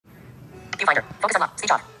Viewfinder. Focus unlock.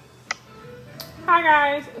 Speech off. Hi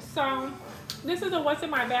guys, so this is a what's in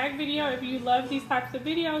my bag video. If you love these types of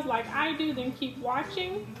videos like I do, then keep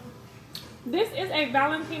watching. This is a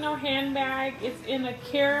Valentino handbag. It's in a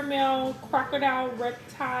caramel crocodile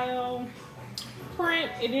reptile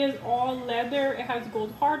print. It is all leather. It has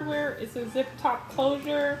gold hardware. It's a zip top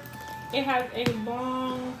closure. It has a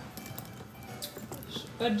long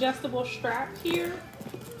adjustable strap here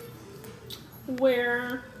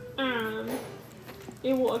where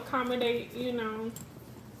it will accommodate, you know,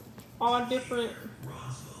 all different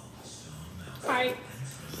heights.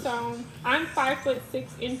 So I'm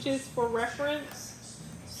 5'6" for reference.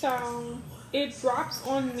 So it drops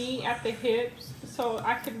on me at the hips, so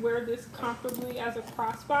I could wear this comfortably as a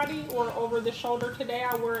crossbody or over the shoulder. Today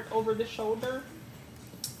I wear it over the shoulder.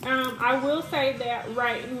 I will say that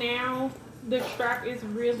right now the strap is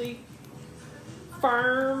really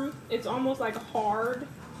firm. It's almost like hard,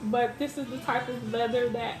 but this is the type of leather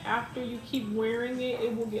that after you keep wearing it,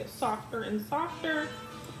 it will get softer and softer.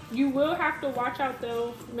 You will have to watch out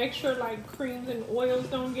though. Make sure like creams and oils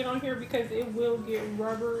don't get on here because it will get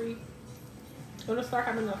rubbery. It'll start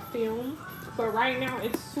having a film. But right now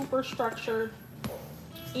it's super structured,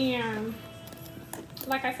 and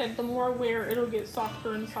like I said, the more I wear, it'll get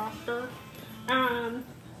softer and softer.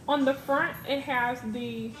 On the front, it has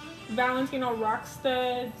the Valentino rock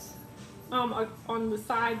studs on the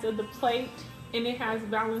sides of the plate, and it has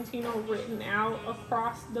Valentino written out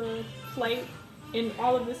across the plate, and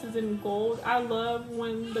all of this is in gold. I love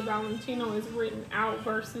when the Valentino is written out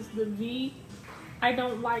versus the V. I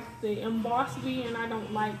don't like the embossed V, and I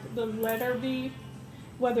don't like the letter V.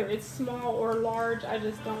 Whether it's small or large, I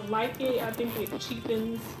just don't like it. I think it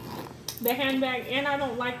cheapens the handbag, and I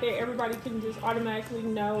don't like that everybody can just automatically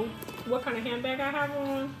know what kind of handbag I have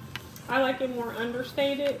on. I like it more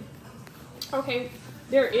understated. Okay,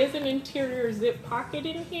 there is an interior zip pocket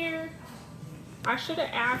in here. I should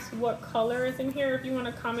have asked what color is in here. If you want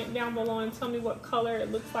to comment down below and tell me what color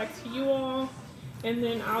it looks like to you all, and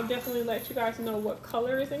then I'll definitely let you guys know what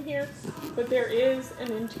color is in here. But there is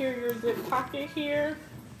an interior zip pocket here.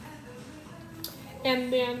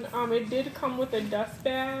 And then it did come with a dust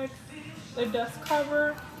bag, a dust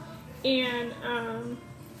cover, and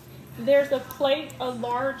there's a plate, a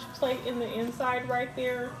large plate in the inside right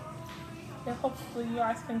there, and hopefully you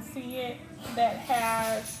guys can see it, that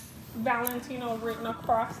has Valentino written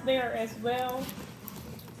across there as well.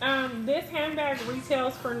 This handbag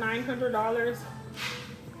retails for $900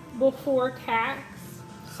 before tax,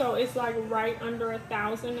 so it's like right under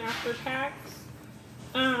 $1,000 after tax.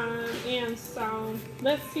 And so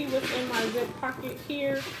let's see what's in my zip pocket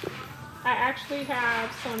here. I actually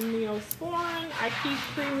have some Neosporin. I keep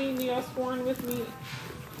creamy Neosporin with me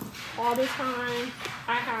all the time.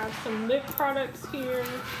 I have some lip products here.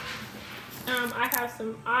 I have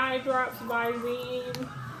some eye drops by Zine.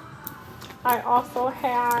 I also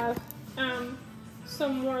have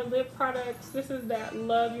some more lip products. This is that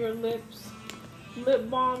Love Your Lips lip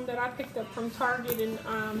balm that I picked up from Target in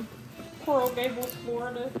Coral Gables,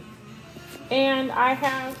 Florida. And I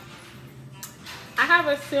have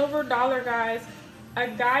a silver dollar, guys. A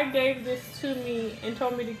guy gave this to me and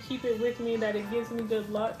told me to keep it with me, that it gives me good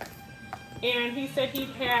luck. And he said he'd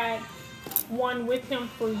had one with him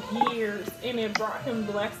for years and it brought him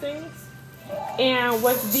blessings. And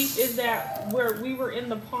what's deep is that where we were in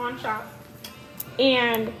the pawn shop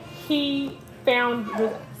and he found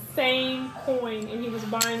the same coin and he was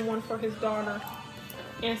buying one for his daughter.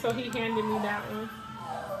 And so he handed me that one.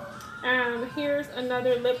 Here's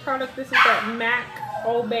another lip product. This is that MAC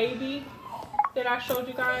Oh Baby that I showed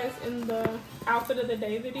you guys in the outfit of the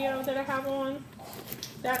day video that I have on.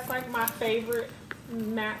 That's like my favorite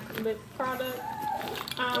MAC lip product.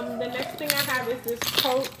 The next thing I have is this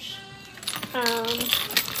Coach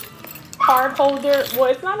card holder. Well,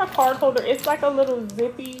 it's not a card holder. It's like a little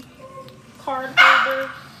zippy card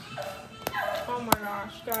holder. Oh my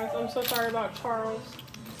gosh, guys. I'm so sorry about Charles.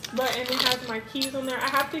 But, and it has my keys on there. I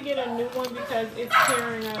have to get a new one because it's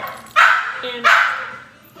tearing up. And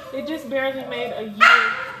it just barely made a year.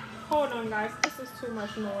 Hold on, guys. This is too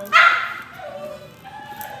much noise.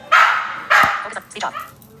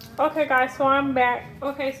 Okay, guys, so I'm back.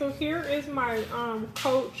 Okay, so here is my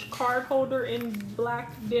Coach card holder in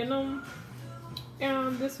black denim.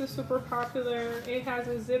 And this is super popular. It has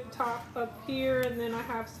a zip top up here, and then I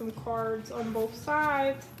have some cards on both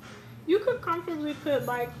sides. You could comfortably put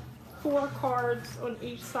like 4 cards on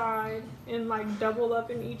each side and like double up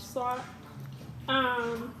in each slot.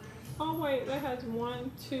 Oh wait, that has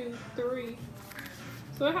 1, 2, 3.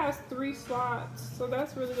 So it has 3 slots. So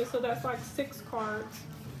that's really good. So that's like 6 cards.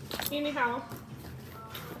 Anyhow,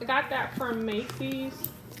 I got that from Macy's.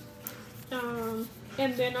 And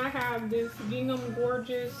then I have this Gingham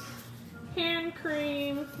Gorgeous hand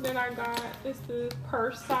cream that I got. It's the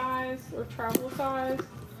purse size or travel size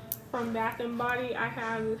from Bath and Body. I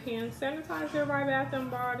have the hand sanitizer by Bath and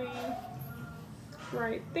Body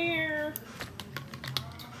right there.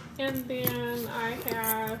 And then I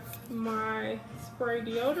have my spray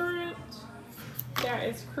deodorant. That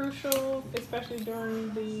is crucial, especially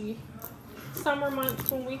during the summer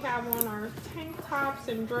months when we have on our tank tops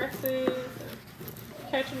and dresses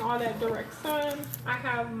and catching all that direct sun. I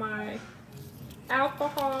have my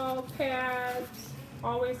alcohol pads.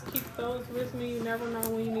 Always keep those with me. You never know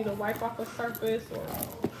when you need to wipe off a surface or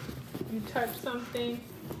you touch something.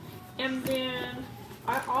 And then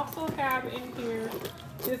I also have in here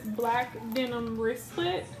this black denim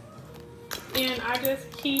wristlet, and I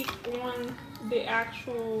just keep on the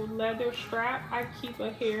actual leather strap, I keep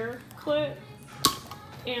a hair clip,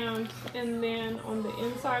 and then on the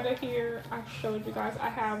inside of here, I showed you guys, I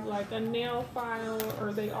have like a nail file,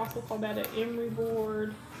 or they also call that an emery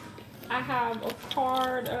board. I have a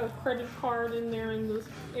card, a credit card in there, and this,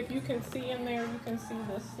 if you can see in there, you can see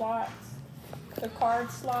the slots, the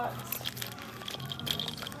card slots.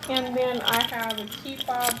 And then I have a key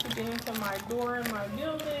fob to get into my door in my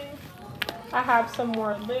building. I have some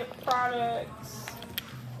more lip products.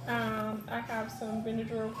 I have some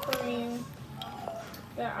Benadryl cream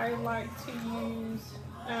that I like to use.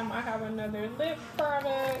 I have another lip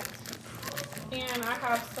product, and I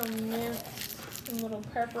have some mints, some little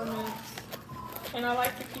peppermints, and I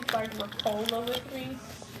like to keep like Ricola with me,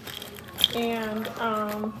 and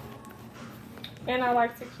I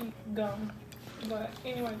like to keep gum. But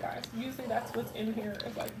anyway, guys, usually that's what's in here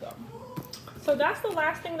is like gum. So that's the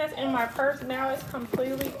last thing that's in my purse. Now it's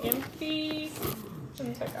completely empty. Let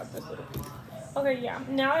me take out this little piece. Okay, yeah,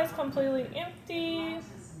 now it's completely empty.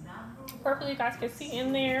 Hopefully you guys can see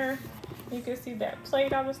in there. You can see that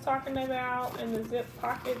plate I was talking about and the zip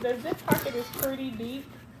pocket. The zip pocket is pretty deep,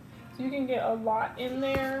 so you can get a lot in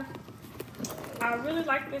there. I really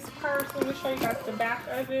like this purse. Let me show you guys the back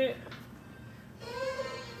of it.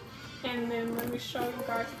 And then let me show you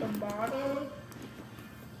guys the bottom.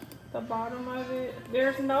 The bottom of it.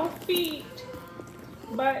 There's no feet,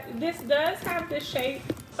 but this does have the shape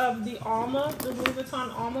of the Alma, the Louis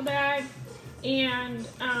Vuitton Alma bag, and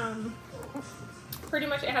pretty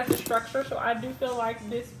much it has the structure. So I do feel like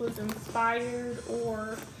this was inspired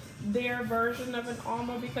or their version of an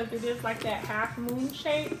Alma because it is like that half moon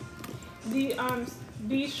shape.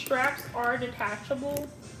 These straps are detachable,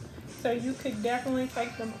 so you could definitely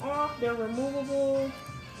take them off. They're removable.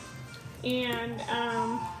 And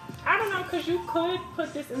I don't know, because you could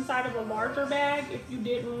put this inside of a larger bag if you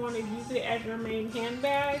didn't want to use it as your main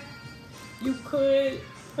handbag. You could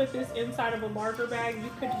put this inside of a larger bag.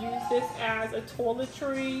 You could use this as a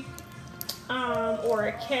toiletry or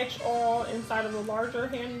a catch-all inside of a larger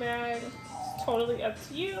handbag. It's totally up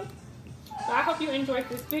to you. So I hope you enjoyed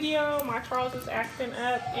this video. My Charles is acting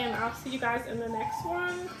up, and I'll see you guys in the next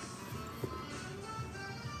one.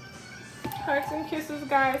 Hugs and kisses,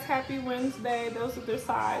 guys. Happy Wednesday. Those are the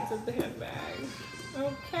sides of the handbag.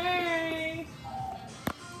 Okay.